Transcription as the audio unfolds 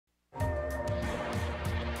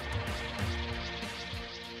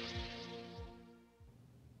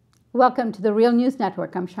Welcome to the Real News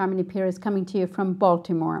Network. I'm Sharmini Pires coming to you from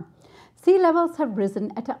Baltimore. Sea levels have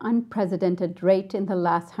risen at an unprecedented rate in the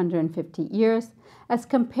last 150 years as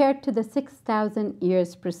compared to the 6,000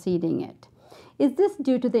 years preceding it. Is this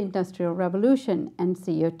due to the Industrial Revolution and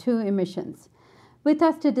CO2 emissions? With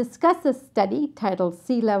us to discuss this study titled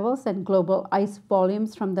Sea Levels and Global Ice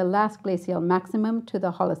Volumes from the Last Glacial Maximum to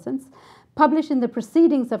the Holocene, published in the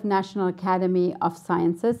Proceedings of National Academy of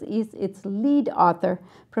Sciences, is its lead author,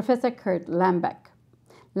 Professor Kurt Lambeck.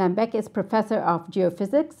 Lambeck is Professor of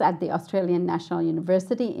Geophysics at the Australian National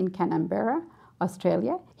University in Canberra,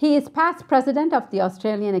 Australia. He is past president of the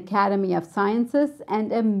Australian Academy of Sciences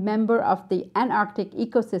and a member of the Antarctic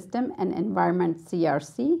Ecosystem and Environment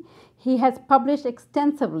CRC. He has published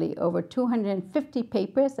extensively over 250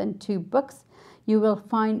 papers and 2 books. You will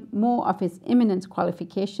find more of his eminent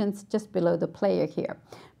qualifications just below the player here.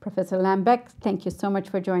 Professor Lambeck, thank you so much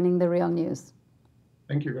for joining the Real News.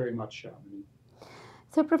 Thank you very much, Sharmini.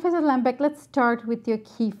 So, Professor Lambeck, let's start with your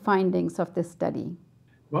key findings of this study.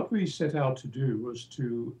 What we set out to do was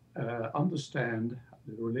to understand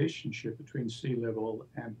the relationship between sea level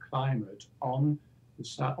and climate on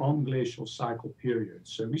glacial cycle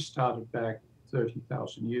periods. So we started back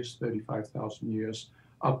 30,000 years, 35,000 years,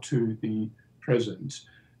 up to the present.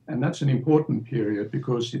 And that's an important period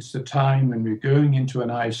because it's the time when we're going into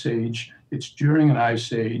an ice age, it's during an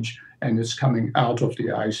ice age, and it's coming out of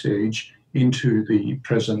the ice age into the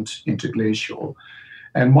present interglacial.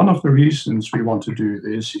 And one of the reasons we want to do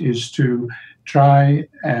this is to try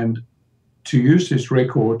and to use this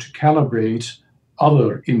record to calibrate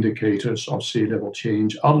other indicators of sea level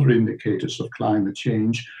change, other indicators of climate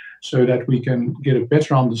change, so that we can get a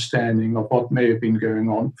better understanding of what may have been going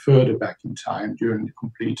on further back in time during the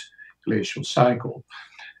complete glacial cycle.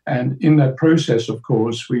 And in that process, of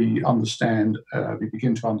course, we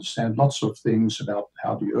begin to understand lots of things about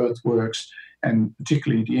how the Earth works, and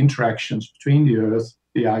particularly the interactions between the Earth,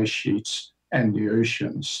 the ice sheets, and the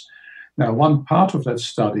oceans. Now, one part of that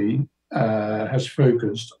study has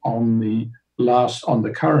focused on the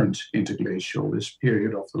current interglacial, this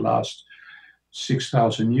period of the last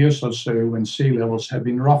 6,000 years or so, when sea levels have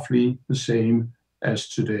been roughly the same as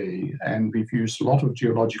today. And we've used a lot of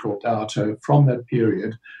geological data from that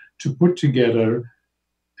period to put together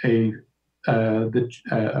a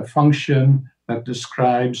function that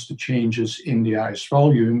describes the changes in the ice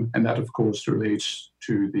volume, and that, of course, relates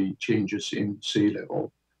to the changes in sea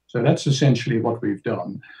level. So that's essentially what we've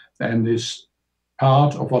done. And this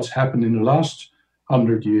part of what's happened in the last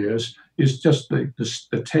 100 years is just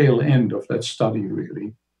the tail end of that study,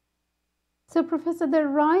 really. So, Professor, the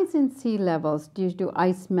rise in sea levels due to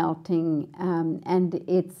ice melting and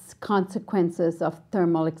its consequences of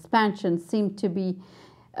thermal expansion seem to be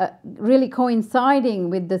really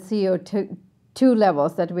coinciding with the CO2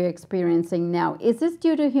 levels that we're experiencing now. Is this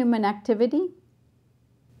due to human activity?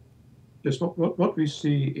 Yes, what we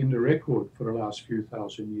see in the record for the last few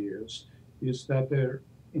thousand years is that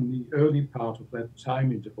in the early part of that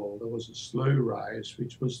time interval, there was a slow rise,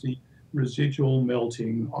 which was the residual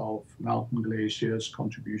melting of mountain glaciers,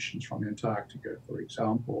 contributions from Antarctica, for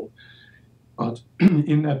example. But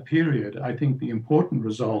in that period, I think the important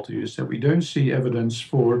result is that we don't see evidence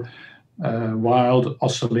for wild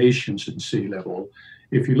oscillations in sea level.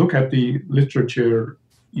 If you look at the literature,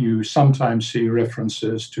 you sometimes see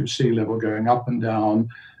references to sea level going up and down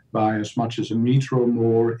by as much as a meter or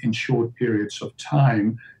more in short periods of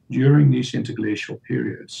time during these interglacial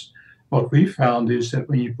periods. What we found is that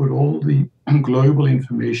when you put all the global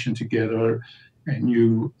information together and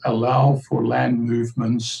you allow for land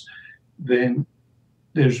movements, then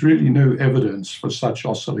there's really no evidence for such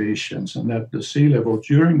oscillations, and that the sea level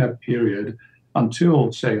during that period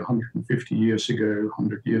until, say, 150 years ago,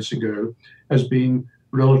 100 years ago, has been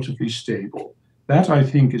relatively stable. That, I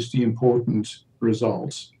think, is the important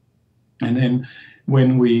result. And then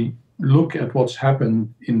when we look at what's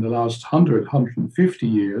happened in the last 100, 150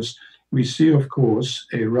 years, we see, of course,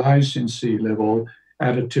 a rise in sea level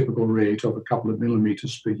at a typical rate of a couple of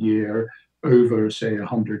millimeters per year over, say,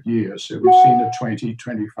 100 years. So we've seen a 20,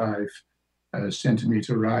 25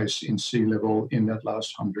 centimeter rise in sea level in that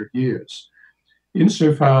last 100 years.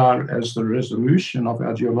 Insofar as the resolution of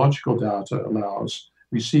our geological data allows,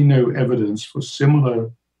 we see no evidence for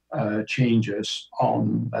similar changes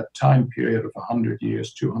on that time period of 100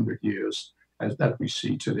 years, 200 years, as that we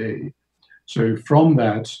see today. So from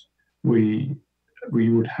that, we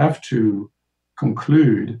would have to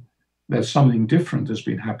conclude that something different has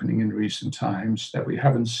been happening in recent times that we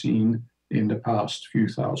haven't seen in the past few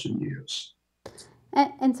thousand years.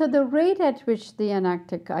 And so the rate at which the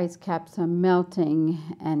Antarctic ice caps are melting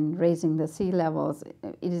and raising the sea levels,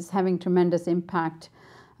 it is having tremendous impact,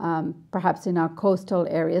 perhaps in our coastal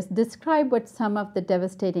areas. Describe what some of the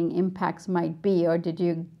devastating impacts might be, or did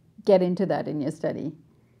you get into that in your study?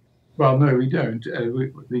 Well, no, we don't.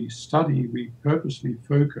 The study, we purposely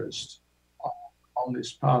focused on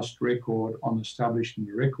this past record, on establishing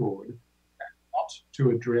the record, not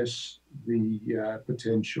to address the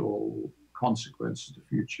potential consequences, the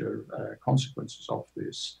future consequences of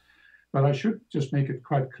this. But I should just make it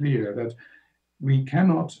quite clear that we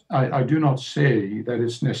cannot, I do not say that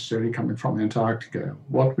it's necessarily coming from Antarctica.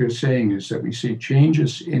 What we're saying is that we see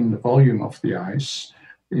changes in the volume of the ice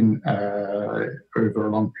over a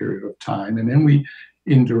long period of time, and then we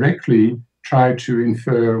indirectly try to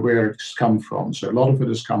infer where it's come from. So a lot of it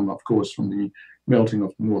has come, of course, from the melting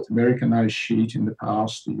of the North American ice sheet in the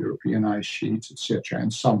past, the European ice sheets, etc.,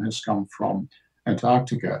 and some has come from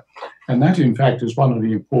Antarctica. And that, in fact, is one of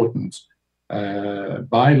the important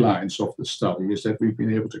bylines of the study, is that we've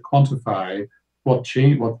been able to quantify what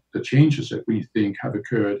the changes that we think have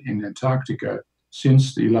occurred in Antarctica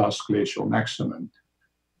since the last glacial maximum.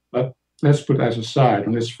 But let's put that aside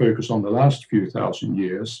and let's focus on the last few thousand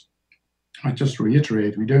years. I just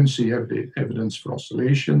reiterate, we don't see evidence for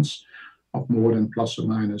oscillations of more than plus or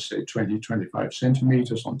minus, say, 20, 25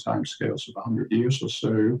 centimeters on timescales of 100 years or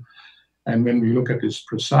so. And when we look at this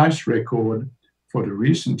precise record for the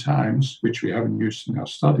recent times, which we haven't used in our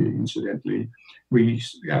study, incidentally, we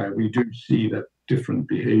do see that different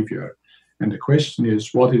behavior. And the question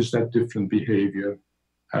is, what is that different behavior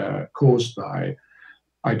caused by?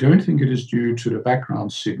 I don't think it is due to the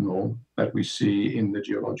background signal that we see in the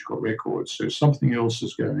geological records. So something else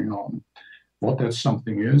is going on. What that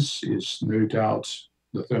something is no doubt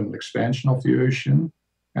the thermal expansion of the ocean,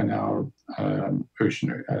 and our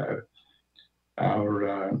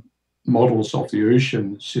models of the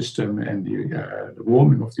ocean system and the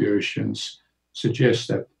warming of the oceans suggest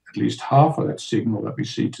that at least half of that signal that we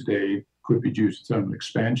see today could be due to thermal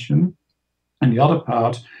expansion. And the other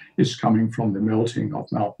part is coming from the melting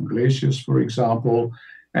of mountain glaciers, for example,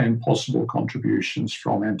 and possible contributions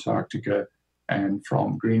from Antarctica and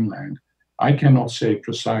from Greenland. I cannot say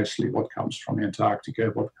precisely what comes from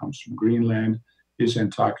Antarctica, what comes from Greenland. Is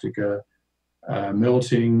Antarctica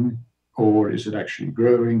melting, or is it actually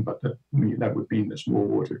growing? But that would mean there's more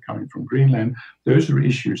water coming from Greenland. Those are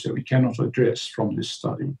issues that we cannot address from this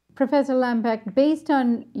study. Professor Lambeck, based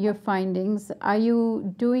on your findings, are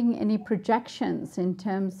you doing any projections in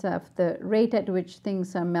terms of the rate at which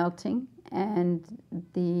things are melting and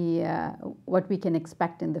what we can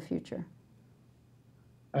expect in the future?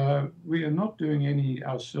 We are not doing any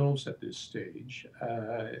ourselves at this stage.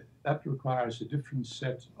 That requires a different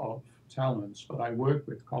set of talents, but I work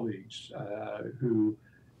with colleagues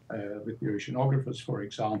with the oceanographers, for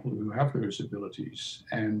example, who have those abilities,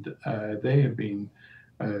 and they have been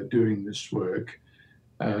doing this work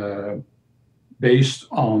based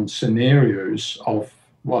on scenarios of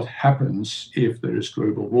what happens if there is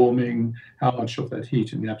global warming, how much of that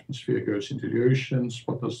heat in the atmosphere goes into the oceans,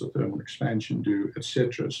 what does the thermal expansion do,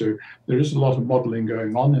 etc. So there is a lot of modeling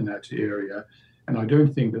going on in that area, and I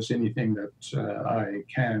don't think there's anything that I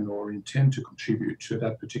can or intend to contribute to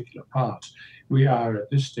that particular part. We are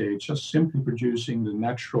at this stage just simply producing the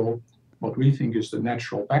natural, what we think is the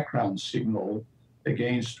natural background signal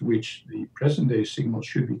against which the present day signal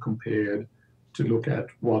should be compared to look at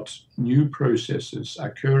what new processes are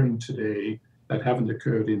occurring today that haven't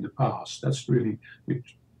occurred in the past. That's really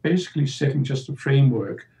basically setting just a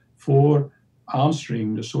framework for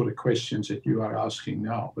answering the sort of questions that you are asking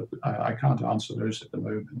now, but I can't answer those at the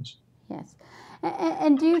moment. Yes.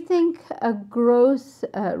 And do you think a gross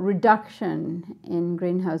reduction in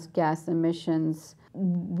greenhouse gas emissions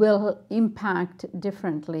will impact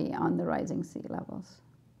differently on the rising sea levels?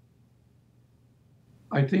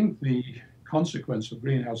 I think the consequence of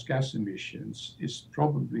greenhouse gas emissions is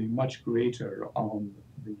probably much greater on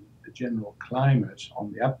the general climate,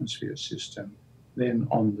 on the atmosphere system, than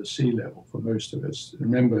on the sea level for most of us.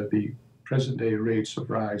 Remember, the present day rates of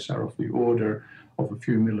rise are of the order of a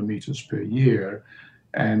few millimeters per year,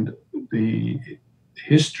 and the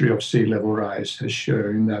history of sea level rise has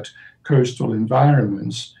shown that coastal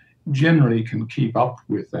environments generally can keep up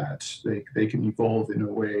with that. They can evolve in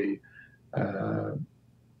a way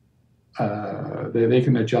they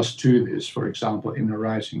can adjust to this. For example, in a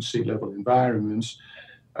rising sea level environments,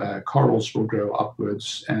 corals will grow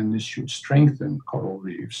upwards, and this should strengthen coral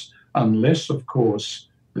reefs, unless, of course,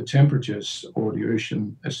 the temperatures or the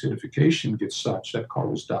ocean acidification gets such that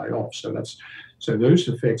corals die off. So those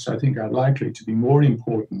effects, I think, are likely to be more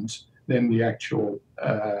important than the actual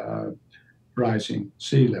rising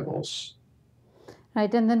sea levels.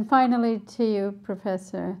 Right, and then finally to you,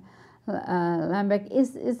 Professor Lambeck,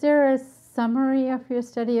 is there a summary of your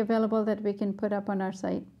study available that we can put up on our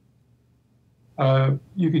site?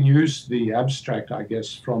 You can use the abstract, I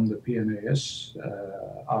guess, from the PNAS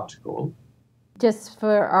article. Just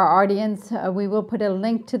for our audience, we will put a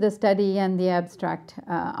link to the study and the abstract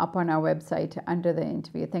up on our website under the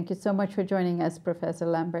interview. Thank you so much for joining us, Professor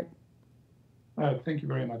Lambert. Thank you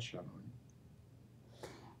very much, Shannon.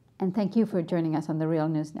 And thank you for joining us on the Real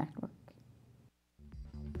News Network.